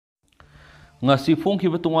ngasi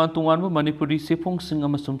phongkiba tongan Manipuri sephongsing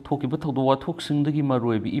amasum thokiba thawdo wathoksingdagi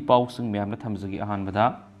maroibi ipausing myamna thamjagi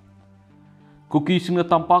ahanbada Kuki Singna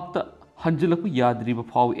Tampakta Hanjillakpa yadriba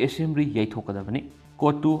phaoba assembly yeithokadabani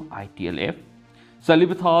COTU ITLF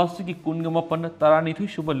Saliba thasigi kunga mapanna taranithoi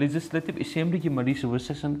suba legislative assembly ki mari suba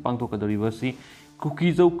session pangthokadoribasi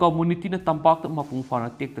Kuki Jau community na Tampakta mapung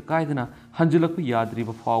fana tekta kaidana Hanjillakpa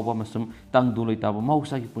yadriba phaoba masum tangdu loitaba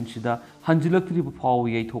mausagi punsida Hanjillaktriba phaoba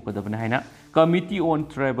yeithokadabani haina Committee on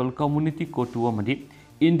Tribal Community COTU amadi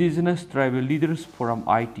Indigenous Tribal Leaders Forum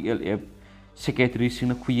ITLF Secretary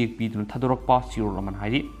Singna Kuyek Pidun Tadorokpa Siolaman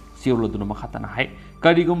Hari Sioladuna Makhatana Hai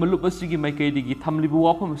Karigum Lupasigi Makaidigi Tamlibu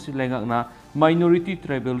Wapam Silangana Minority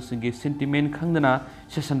Tribal Singi Sentiment Kangana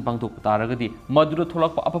Session Pangto Taragadi Madura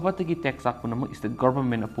Tolak Apapataki Tax Apunam State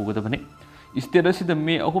Government of Pugadabane Istedasi the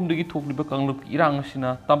May Ahum Digi Tokliba Kangluk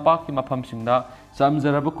Irangashina Tampaki Mapam Singda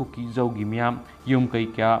Samzaraba Kuki Zogimiam Yum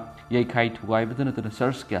Kaika Yaikai Tugai Batanata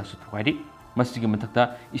Sars Gas Tugai Masigi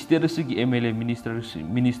Matakta Istedasi MLA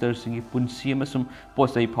Minister Singi Punsi Masum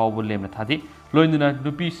Posai Power Lematadi Loindana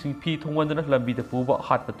Lupi Sing P Tongwandana Labi the Puba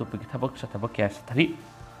Hat Patupi Tabak Sataba Casatari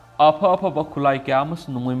Apa Bakulai Kamas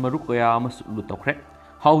Nui Marukayamas Lutokre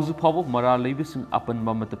House Power Mara Levising Upon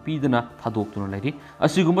Mamata Pidana Tadok Lady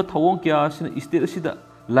Asiguma Tawon Kias Istedasida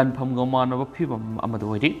Lanpam Goman of a Pibam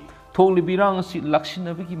Amadori Totally Birang Si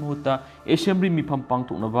Lakshina Viki Muta Assembly Mipam Pang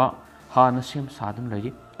Tonava Hana Sim Sadam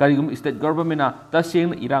Lady Karigum State Government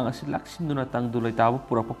Tasing Irang as Laksinduna Tang Dulata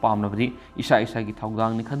Purapa Pamnavri Isha Isagi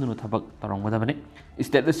Taugang Nikanduna Tabak Tarangadabane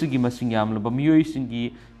State the Sigi Masingam Laba Mui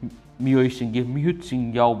Singi Mihut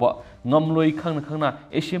Sing Yauba Namloi Kana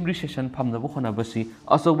Assembly Session Pamna Bohana Basi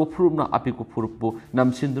Asobo Purna Apico Purpu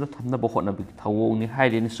Nam Sindra Tamna Bohona Big Tawoni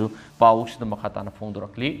Hidenisu Paush the Makatana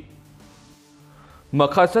Fondorakli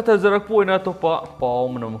Makasata Zarapoina Topa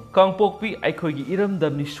Paumanum Kangpokpi Aikogi Iram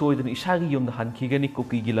Damni Soid and Ishagi Yum the Hankigani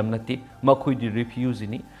Kuki Gilamnati Makui di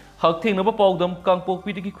refusini Hakting Naba Pogdam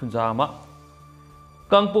Kangpokpi de Kunzama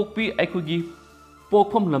Kangpokpi Aikogi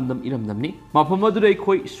Pokpam Lamdam Iram Damni Mapamadure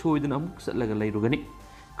Koi Soid and Amuk Lagalay Rugani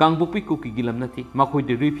Kangpokpi Kuki Gilamnati Makui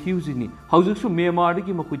di refusini Houses from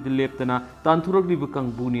Meamariki Makui de Leptana Tanturag Libakang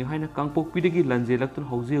Buni Haina Kangpokpi de Lanzelactor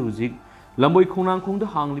Hose Uzig Lamboy Kunang Kung the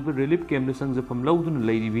Hang Liber Relief came the sons of Loudon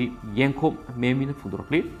Lady Yankop Memina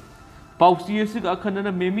Fudorklip. Pausiasig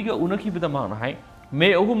Akana Memiga Unaki with the Mount High.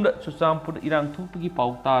 May Ohum that Susam put Irang Tupiki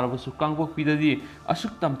Pautar was Sukangbo Pidadi,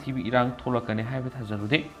 Asuktam TV Irang Tolakane Habit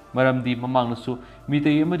Hazarude, Madame di Mamanasu, Mita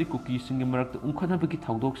Yamadi cookies singing Marak Unkanabiki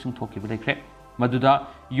Taudox and Toki with a crep. Maduda,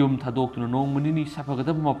 Yum Tadok to no Munini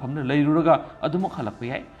Sapagadam Pam the Layruraga,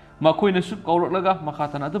 Adumokalapay, Makoina Suk Kauraga,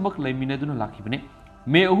 Makatan Adamak Lamina Lakibine.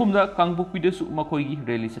 May Ohumda Kangbook Pidasu Makoigi,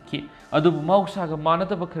 rally Saki, Adu Mausaga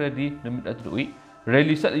Manata Bakaradi, Namit Adui,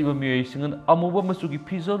 rally Saliba Mui Singan, Amoba Masugi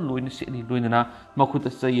Pizo, Loin Sydney Loinana, Makuta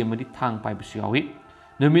Sayamadi Tang Pipesiawi,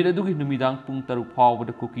 Namit Adugi Numidang Puntaru Power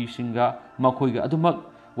the Kuki Singa, Makoiga Adumak,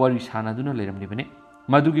 Waris Hanaduna Ledam Libene,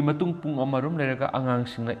 Madugi Matung Pung Amarum Lerga Angang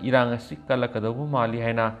Singa, Iranga Sikalakadabu Mali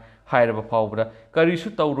Haina, Hiraba Power, Karisu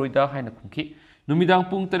Tauroida Haina Kunki. Numidang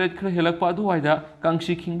Pung Teret Helakpa Duaida,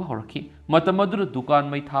 Kangshi King Bahoraki, Matamadura Dukan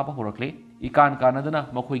Mai Taba Horakle, Ikan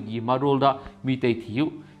Kanadana, Makoigi, Marolda, Mitei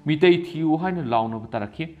Tiu, Hina Lawn of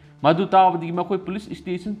Taraki, Maduta of the Makoi Police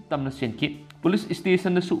Station, Tamna Senki, Police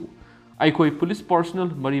Station the Su, Ikoi Police Personal,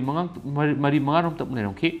 Marie Maram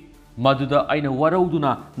Tapneronki, Maduda Aina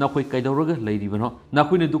Warauduna, Nakoi Kaidoraga, Lady Vano,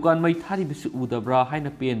 Nakuina Dukan Mai Tari Bisu Udabra, Hina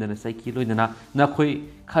Pain and a Saiki Loidana, Nakoi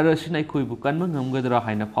Karasina Koi Bukan Mangamgadra,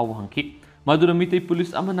 Hina Pau Madura Mite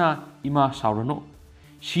Police Amana Ima Saurano.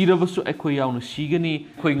 Shirabasu Ekoyano Shigani,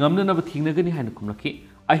 Koingamna Tingagani Hanakumaki.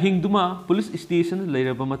 I Hingduma, Police Station,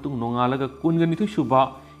 later Bamatung Nongalaga, Kunganitu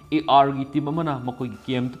Shuba, ARG Timamana, Makoi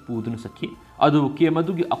came to Pudun Saki. Adu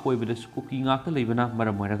Kiamadugi Akoi with the cooking after Labana,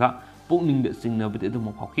 Maramoraga, Ponging the singer with the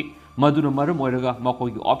Mokoki. Madura Maramoraga,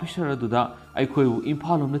 Makoi officer Duda, Ikoi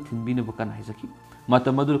Impalum the Timbina Bakan Hizaki.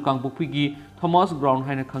 Mata Madur Kangpokigi, Thomas Brown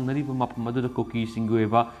Hina Kangnari Mapamadura Kuki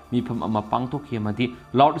Singueva, Mipam Amapangto Kiamadi,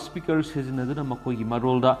 loudspeakers his another Makogi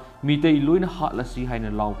Marolda, Mite Luina Hatlasi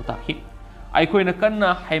Hina Lautaki. Aikoina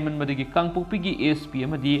Kana, Hyman Madigi Kangpokigi, ASP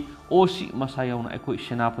Amadi, Osi Masayon Eko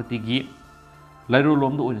Shanapatigi, Lairo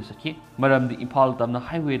Lom the Oinasaki, Madame the Impal Tamna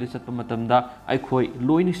Highway the Satamatamda, Aikoi,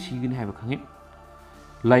 Loina Sigan Havakangi.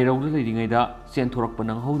 Lairo the Lady Nida, Santorak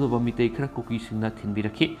Panang Hodova Mite Kuki Singna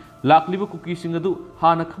Tinbiraki, Lakliba Kuki Singadu,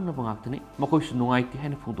 Hana Kana Bangatani, Makosh Noiti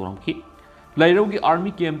Hana Fudoramki. Lairogi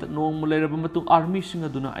Army came that no Mulerabamatu Army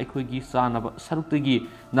Singaduna Aikoigi Sanaba Sarutagi,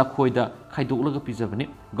 Nakoida, Kaidolaga Pizavani,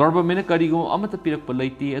 Garba Menakarigo, Amata Pirak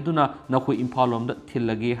Palati, Aduna, Nakoi Impalom, that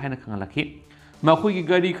Tillagi Hanakangalaki. Makoigi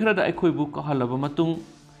Gari Krada Aikoibu Kahalabamatung,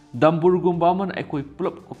 dambur gumba man aikoi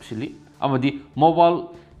pullap opsili amadi mobile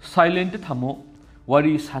silent thamo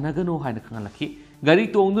wari sanagano haina khangalaki gari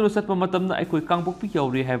tongduna satpa matamna aikoi kangpokpi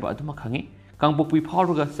yauri haiba aduma khangi kangpokpi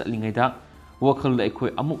phawraga chatlingaida wakhal da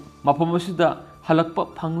aikoi amuk mafam asida halakpa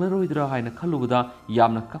phanglaroidra haina khalubada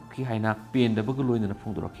yamna kapki haina pendabaga loinana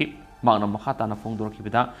phongdoraki magna makhatana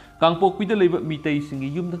phongdorkibida kangpokpida leiba mitei singi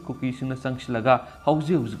yumda Kuki Singna changsilaga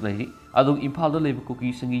hauji haujuk lairi adong imphal da leiba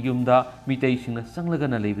Kuki singi yumda mitei singna changlaga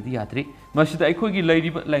na leibadi yadri masida aikhoigi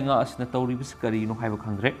leiriba lainga asina tawriba sikari no haiba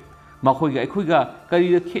khangdre makhoi ga aikoi ga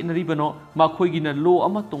kari da khenari bano makhoi gi na lo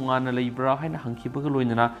ama tongana leibra haina hangkhibaga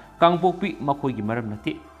loinana kangpokpi makhoi gi maram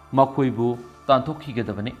nati makhoi bu tanthokhi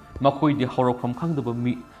gadabani makhoi di horokham khangdaba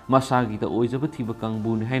mi masagi da oijaba thiba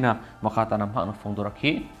kangbu ni haina makhatana mhakna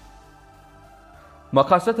phongdorakhi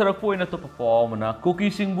makasa tharakpo ina to pawmana Kuki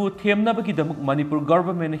Singbu themnabagi damak Manipur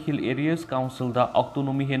Government Hill Areas Council da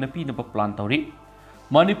autonomy hena pina pa plan tawri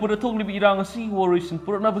Manipur thoklibi irang asi warrisin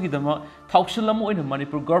puranabagi dama thaukshalam oina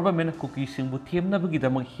Manipur Government Kuki Singbu themnabagi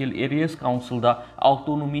damak Hill Areas Council da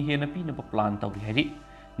autonomy hena pina pa plan tawri hari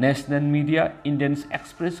National Media Indians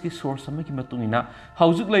Express ki source amaki matungina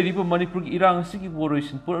haujuk lairiba Manipur ki irang asi ki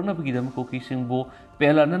warrisin puranabagi dama Kuki Singbu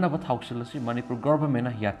pelana na ba thaukshalasi Manipur Government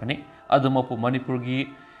na hiyatpani adamapu Manipur gi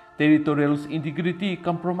territorial integrity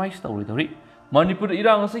compromise tawri Manipur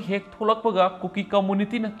irang ase hek tholakpaga Kuki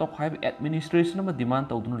community na top 5 administration ma demand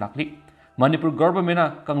tawdunu lakli Manipur government na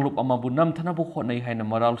kanglup amabu namthana bu khonai haina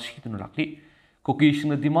maral sidunu lakli Kuki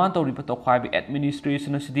Singna demand tawri pa top 5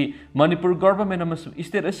 administration asidi Manipur government amasu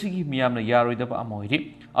state asigi miyamna yaroidaba amoiri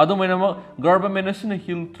adomena ma government asina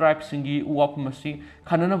hill tribe singi uwapmasi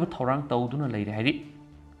khanana ba thorang tawduna leire hari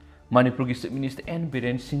Manipur ki Chief Minister N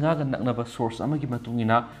Biren Singha ga naknaba source amagi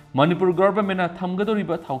matungina Manipur government na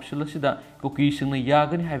thamgadoriba thaukshala sida Kuki Singna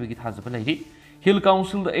yagani haibagi thajaba lairi Hill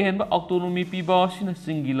Council da ehenba autonomy piba sina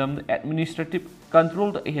singilam administrative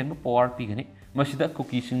control da ehenba power pigani masida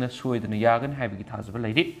Kuki Singna soidana yagani haibagi thajaba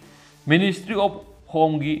lairi Ministry of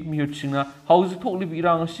Home gi mihut singna hauji thoklibi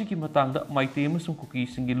irang asigi matangda maite amasung Kuki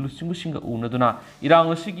Singgi lusingbu singa unaduna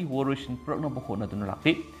irang asigi warrisin prakna bokhona duna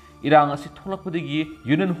lakti irang asi tholakpadagi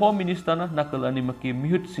Union Home Minister na nakal animaki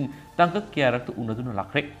mihut sing tangka kyarak to unaduna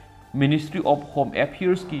lakre Ministry of Home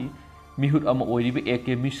Affairs ki mihut ama oiribe AK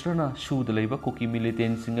Mishra na shuda leiba Kuki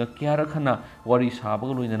militant singa kyarak hana wari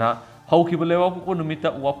sabaga loinana haukiba lewa ko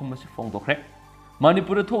numita wapamasi phongdokre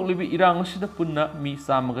Manipur thoklibi irang asida punna mi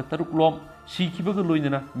samaga taruklom sikhibaga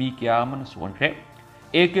loinana mi kya mana suankre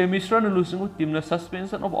AK Mishra na lusingu timna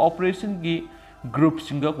suspension of operation gi group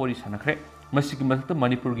singa wari sanakre Masiki mathakta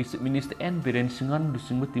Manipur ki Chief Minister N Biren Singhan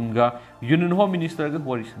lusingba timga Union Home Minister ga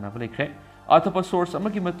wari sanaba laikre atapa source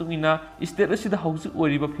amaki matungina state asida haujuk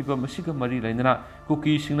oiriba phiba masiga mari lainana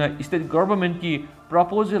Kuki Singna state government ki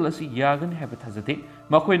proposal asi yagan haba thajate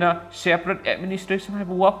makoina separate administration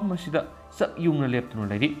haba wap masida sak yungna leptunu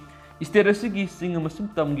lairi state asigi singa masum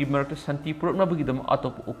tamgi marta santi purokna bagi dam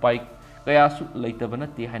atop upai kaya su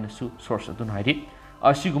laitabana te haina su source adun hairi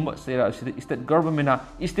asigumba sera asida state government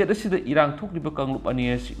na state asida irang thokliba kanglup ani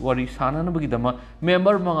asi wari sanana bagi dama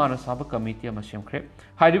member mangana saba committee ama semkhre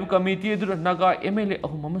hairibu committee edu naga MLA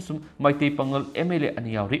ahum amasum maitei pangal MLA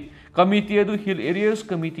ani yauri committee edu hill areas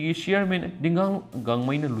committee chairman dingang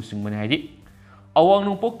gangmaina lusing mani hairi awang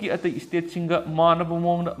nungpok ki atai state singa manaba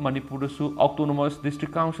mongna Manipur su autonomous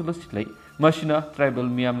district council asitlai masina tribal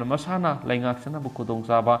miyamna masana laingak sana bu khudong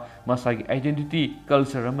saba masagi identity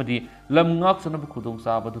culture amadi lam ngak sana bu khudong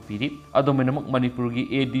saba du piri adomena Manipur gi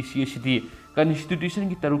ADC city constitution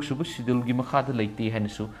gi taruk subu sidul gi makhada laite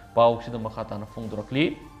hanisu paw sida makhata na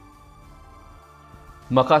phongdorakli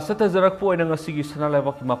makasata jarak po ina ngasigi sana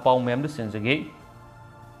leba ki mapaw mem de senjage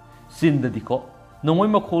sinda diko nongoi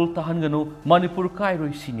makhol tahan ganu Manipur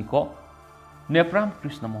kairoi siniko Nepram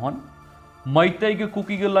Krishna Mohan Maitai ga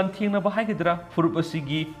Kuki ga lanthing na bahai gadra furup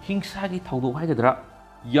asigi hingsa gi thaudo hai gadra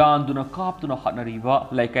yanduna kaptuna hatnariba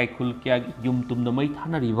laikai khul kya gi yum tumna mai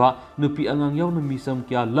thanariba nupi angang yauna misam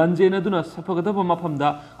kya lanjena duna sapagadaba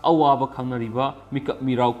maphamda awaba khangnariba mikap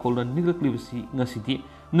mirau kholna niglaklibusi ngasidi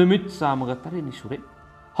numit samaga tareni sure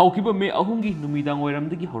haukiba me ahungi numidang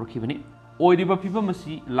oiramdagi horkhibani oiriba phiba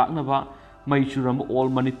masi laknaba Maichuram All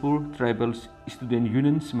Manipur Tribal Student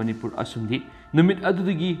Unions Manipur Asumdi Numit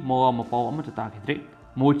Adudigi Mawa Mapau Amata Takidre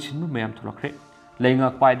Mochin Mayam Tulakre Lenga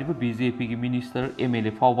Paidiba BJP ki Minister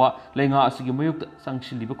MLA phaoba Lenga Asigi Mayuk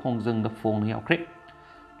Sangshiliba Kongjang the Phone Yakre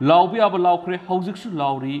Laubi Aba Laukre Hausik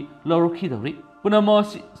Lauri Laurokhi Dori Punama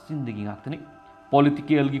Sindigi Actani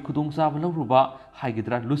Political Gi Kudung Saba Lauruba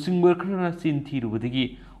Hagidra Lusing Worker Sin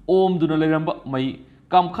Tirubadigi Om Dunalamba Mai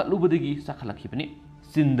Kam Katlubadigi Sakalakipani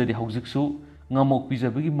Sindadi Hausik ngamok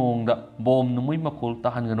pijabagi mongda bom numoi makol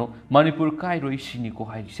tahangano Manipur kairoi sini ko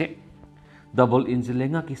haise double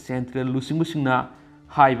injilenga ki central lusingusingna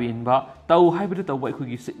haibe inba tau haibida tau bai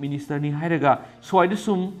khogi chief minister ni hairaga soida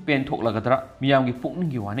sum pen thoklagadra miyamgi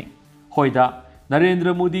pukningi wani hoida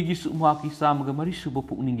Narendra Modi gi sumha ki samga mari suba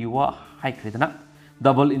pukningi wa haikredana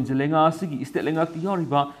double injilenga sigi state lenga ti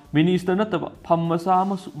yoriba minister nataba phammasa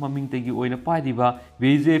amasu mamingtegi oina paidiba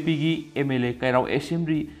BJP gi MLA kairau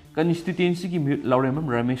assembly constituency gi lauremam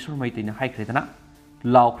rameshwar maitena haikredana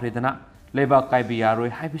laukredana lebak kaibi yaroi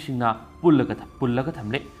haibisingna pullaga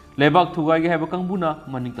thamle lebak thugai gi haiba kangbuna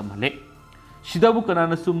maning tamhale sidabu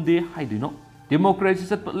kanana sumde haidino democracy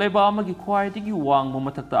sat leba amagi khwaitigi wangma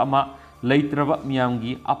mathakta ama leitraba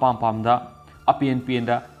miyamgi apam pamda APNPN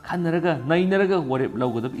da khanaraga nainaraga warep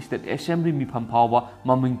lawgadab state assembly mi pham phaoba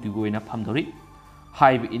maming tigoina phamdori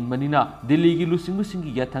haibe in manina Delhi gi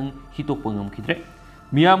lusingi yathang hitokpa ngamkhidre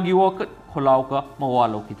miyamgi wakat kholaw ka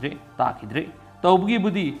mawalo khidre ta khidre tawbugi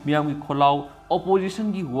budi miyamgi kholaw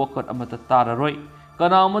opposition gi wakat amata tararoi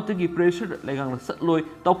kanamata gi pressure legang satloi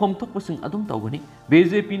tawpham thokpasing adum tawgani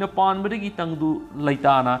BJP na panbadagi tangdu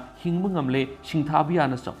laitana hingbu ngamle singthabiya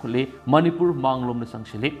na chakhule Manipur manglom na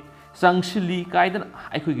sangshile Sangshili kaidan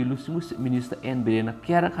aikogi lusimus minister N Birena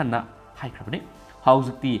Kiara Khanna haikrabani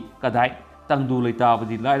hauzukti kadai tangdu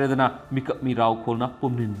leitabadi lairadana mikap mirau kholna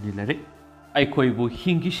pumnin nilare aikoibu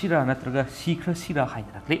hingi shira natraga sikra sira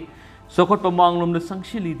hainrakle sokot pamanglom na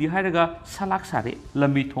sangshili di hairaga salak sare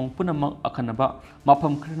lambi thong punamang akhanaba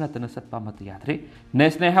mafam khranatana satpa mata yadre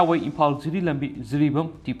national highway Imphal Jiri lambi jiribam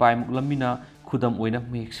tipaimuk lamina khudam oina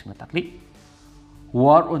meksinga takli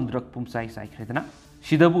war on drug pumsai sai khredana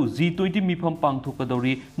Sidabu G20 mifam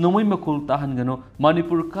pangthokadori nomoi makol tahangano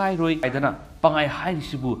Manipur kairoi aidana pangai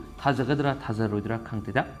hairisibu thajagadra thajaroidra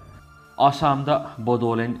khangteda Assam da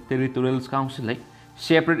Bodoland Territorial Council like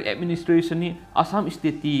separate administration ni Assam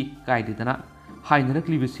state ti kaididana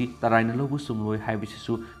hainaraklibusi taraina lobu sumloi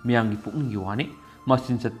haibisisu miyamgi pukningi wani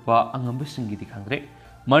masin chatpa angamba singidi khangre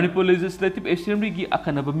Manipur Legislative Assembly gi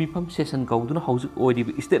akanaba mifam session kauduna hausuk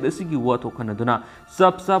oidibi state asigi wa thokhanaduna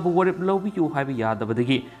sab warep lawbi yu haiba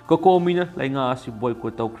yadabadagi kokomina lainga asi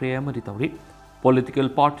boycott tawkhre amadi tawri political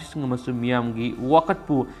parties ngamasu miyamgi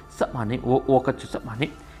wakatpu samane wakatchu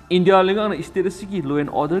samane India lenga state asigi law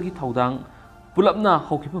and order gi thaudang pulapna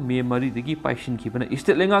hokhiba me mari dagi paisin khibana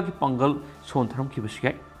state lenga gi pangal sontharam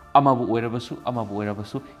khibasigai amabu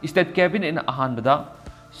oirabasu state cabinet na ahanbada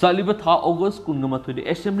Saliba tha August kungamathu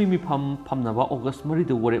assembly mi phamnaba August mari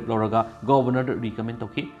de warep loraga governor recommend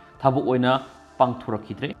toki thabu oina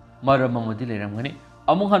pangthurakidre maramamadi leramgani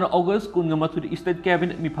among August kungamathu state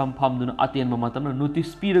cabinet mi phamduna aten matamna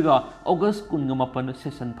notice piraga August kungamapan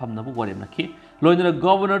session phamnaba warep nakhi loinana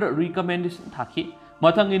governor recommendation thaki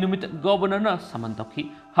mathang numit governor na saman toki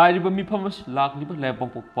hairiba mi phamas lakliba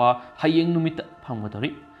lebapokpa hayeng numit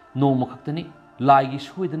phamgadori no makhaktani Lagi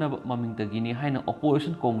suidana maming tagini haina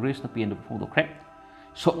opposition congress na pian phongdo kre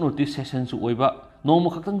short notice session su oiba no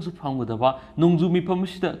makhaktang su phangudaba nungju mi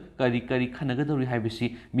phamsida kari khanagadori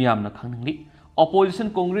haibisi miyamna khangningli opposition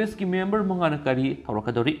congress ki member mangana kari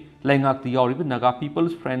thorakadori laingak ti yawriba naga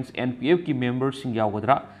people's friends NPF ki members sing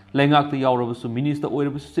yawgadra laingak ti yawrabasu minister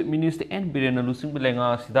oirabasu chief minister N Birena lusing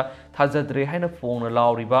lenga sida thajadre haina phone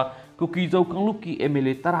lawriba Kuki Jau Kangluk ki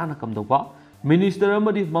MLA tarana kamdoba Minister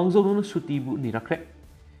amadi mangzonu sutibu nirakre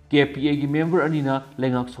KPA gi member anina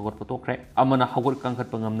lengak sogot potokre amana hagor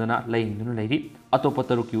kangkat pangamnana laingnu lairi atopa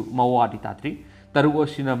tarukyu mawadi tatri taru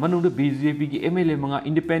osina manung BJP gi MLA manga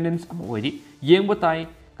independence am oidi yengba tai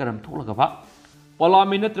karam tholagaba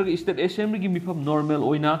parliament natraga state assembly gi mifam normal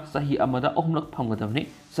oina sahi amada ohmlak phamgadabni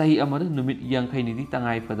sahi amada numit yangkhai nidi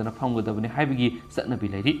tangai fadana phamgadabni haibigi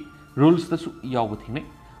satnabi lairi rules ta su yawba thine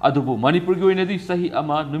Adubu Manipur gi oinadi sahi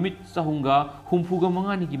ama numit sahunga humfuga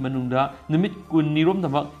mangani gi manungda numit kun nirom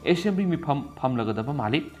damak assembly mi phamlagadaba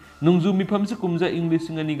mali nungju mi phamse kumja english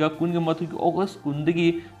singaniga kunga mathu gi August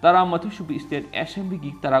kundagi tara mathu subi state assembly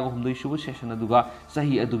gi tara ga humdai subu session aduga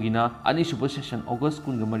sahi adugina ani subu session August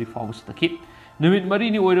kunga mari fawus takhi numit mari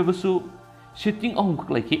ni oirabasu sitting ahum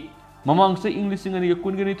khak laiki Mamang sa English singaniga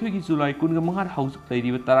kunga ni thugi July kunga mangar house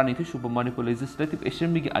lairiba tara ni thu suba Manipur Legislative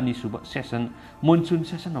Assembly gi ani suba session monsoon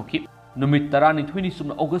session okhi numit tara ni thuni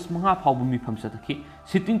sumna August manga phawbu mi phamsa takhi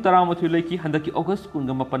sitting tara mathu laiki handaki August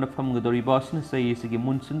kunga mapana phamgadori ba sina sai sigi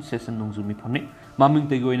monsoon session nongju mi phamne maming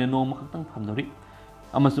tegi oina no makhtang phamdori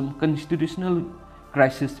amasum constitutional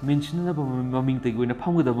crisis mention na ba maming tegi oina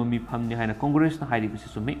phamgadaba mi phamni haina congress na hairi bisi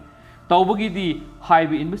sumi Taubagi di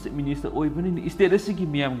highway investment minister oibani state asigi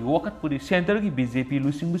miyam gi wakat puri center gi BJP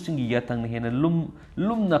lusing gi yatang hena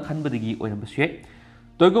lum na khanbadagi oinabasye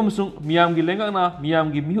Toigumsung Miamgi Lengana,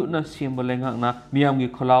 Miamgi Mutna, Simba Lengana, Miamgi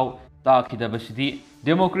Kolau, Takidabasidi,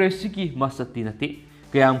 Democracy ki Masatinati,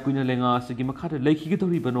 Gayam Queen Lenga, Sigimakata, Lake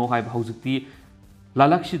Higatoribano, High Houseti,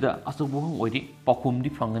 Lalakshida, Asobuhang Odi, Pakum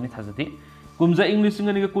di Fangani Hazati, Kumza English and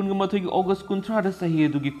Kungamati August Kuntrada Sahi,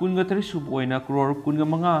 Dugi Kunga Terishuboina, Kror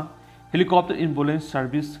Kungamanga, Helicopter Ambulance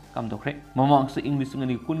Service, Kamdokre, Mamang's English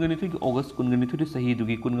and Kunganiti August Kunganiti Sahi,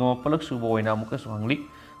 Dugi Kungama Palaksuboina Mukaswangli.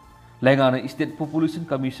 Lengana State Population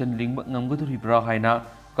Commission link ngamgadu ribra haina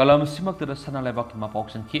kalam simakta sana lebak ma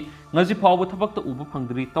poksan ki ngaji phaw thabak ta uba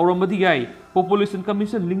phangdri tawramadi gai Population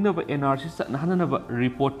Commission link na ba NRC satna hanana ba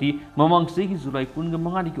report ti mamang se gi July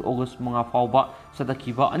 15 ki August mga phaw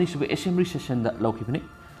sadakiba ani sube assembly session da lokibni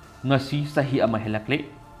ngasi sahi ama helakle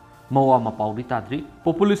mawa mapawdi tadri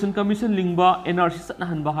Population Commission link ba NRC satna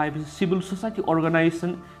hanba hai civil society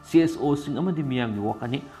organization CSO sing amadi miyang ni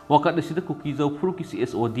wakani wakat na sida Kuki Jau Puru ki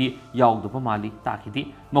CSO di yaw do pamali takidi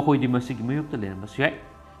makoy di masigi mayop ta len masya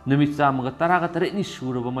namit sa mga taraga tare ni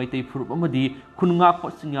sura ba may tay puru amadi kununga ko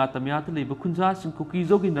sinya tamya ta leba kunja sing Kuki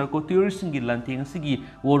Jau gi narco terrorist sing gilanting sigi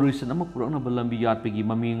warriors na mapurang na balambi yat pegi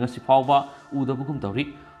mami nga si phaoba uda bukum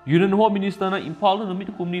tawri Union Home Minister na Impal na namit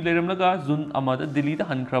kumni leram naga June amada Delhi ta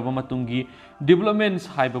hankraba matungi developments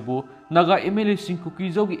haibabu naga MLA sing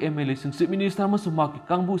Kuki Jau gi MLA sing Chief Minister masumaki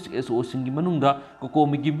kangbu CSO sing gi manungda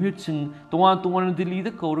kokomi gi mute sing tungan Delhi da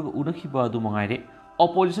kauraga unakhiba du mangaire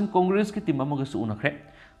opposition Congress ki team amaga su unakre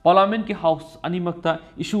Parliament ki House animakta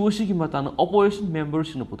issue si ki matana opposition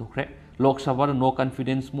members na puthokre Lok Sabha no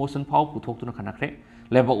confidence motion phaw puthok tuna khanakre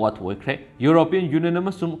lebak wat hoikre European Union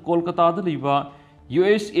amasum Kolkata da liba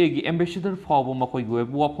USA gi ambassador phaw makoi go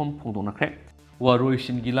wafam phongdonakre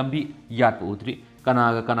waroishin gi lambi yat udri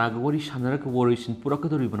kanaga wari shanaraka waroishin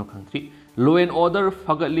purakadori bano khangtri law and order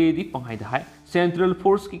fagatle di panghaida hai central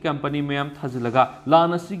force ki company mayam thajilaga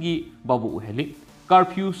lana sigi babu uheli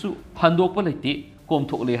curfew su handokpa leti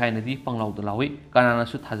komthokle haina di panglaw dalawi kanana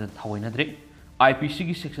su thajan thawainadre IPC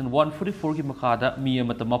ki section 144 ki makada mi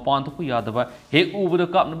amata mapan to yadaba hek ubada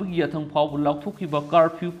kapnabagi yathang phaw lakthokiba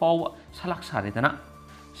curfew phaw salak saredana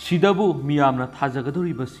Sidabu miyamna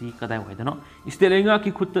thajagadori basi kadai waidano state lenga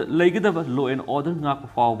ki khut leigadaba law and order nga ko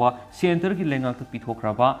phawa center ki lenga ta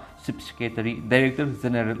pithokraba chief secretary director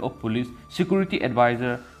general of police security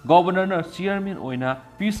advisor governor chairman oina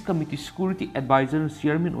peace committee security advisor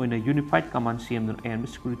chairman oina unified command cm and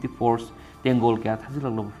security force tengol kya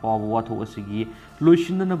thajilaglo phawa watho asigi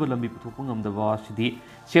loishinna balambi puthopang amdaba sidi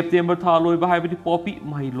September tha loiba haibadi popi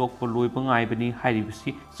mai lokpo loiba ngai bani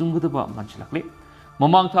hairibisi chunggadaba manchilakle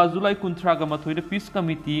Mamang tha July kuntraga mathoida peace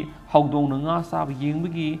committee hawdong nga sab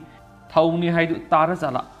yengbagi thawni haidu tara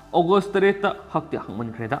jala August 3 ta hakte hangman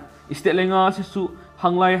khreda state lenga sisu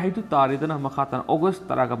hanglai haidu taredana makhatan August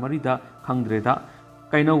 3 da khangdreda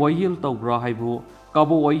kaina wayil tawbra haibu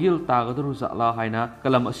kabo wayil tagadru jala haina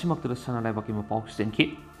kalam asimaktra sana laibaki mapau senki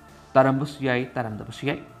tarambus yai tarandabus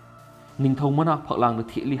yai ningthawmana phaklang da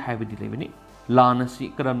theli haibadi lebani Lana si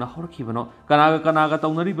karamna horkibano kanaga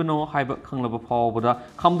taunaribano haiba khanglaba phawbada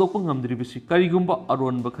khamdokpa ngamdribisi karigumba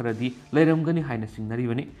aronba kharadi leiramgani haina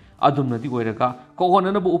singnaribani adumnadi oiraga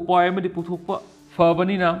kogonana bu upay amadi puthokpa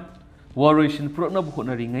fabanina waration protna bu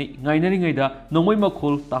honaringai ngainaringai da nongmai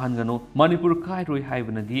makhol tahangano Manipur khairoi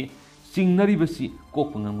haibanadi singnaribasi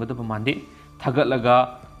kokpa ngamgadaba mande thagatlaga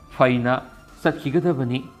faina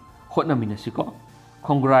satkhigadabani hotnaminasiko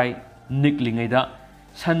khongrai niklingai da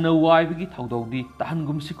Sanna waibi thawdawdi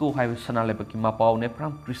tahangumsiko haiba sanalebaki mapau ne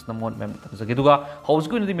pram Krishna mon mem tangjageduga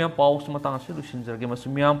hausgo ni mem pau sumatang se lusinjarge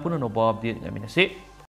masumyam puna no bab di ngaminase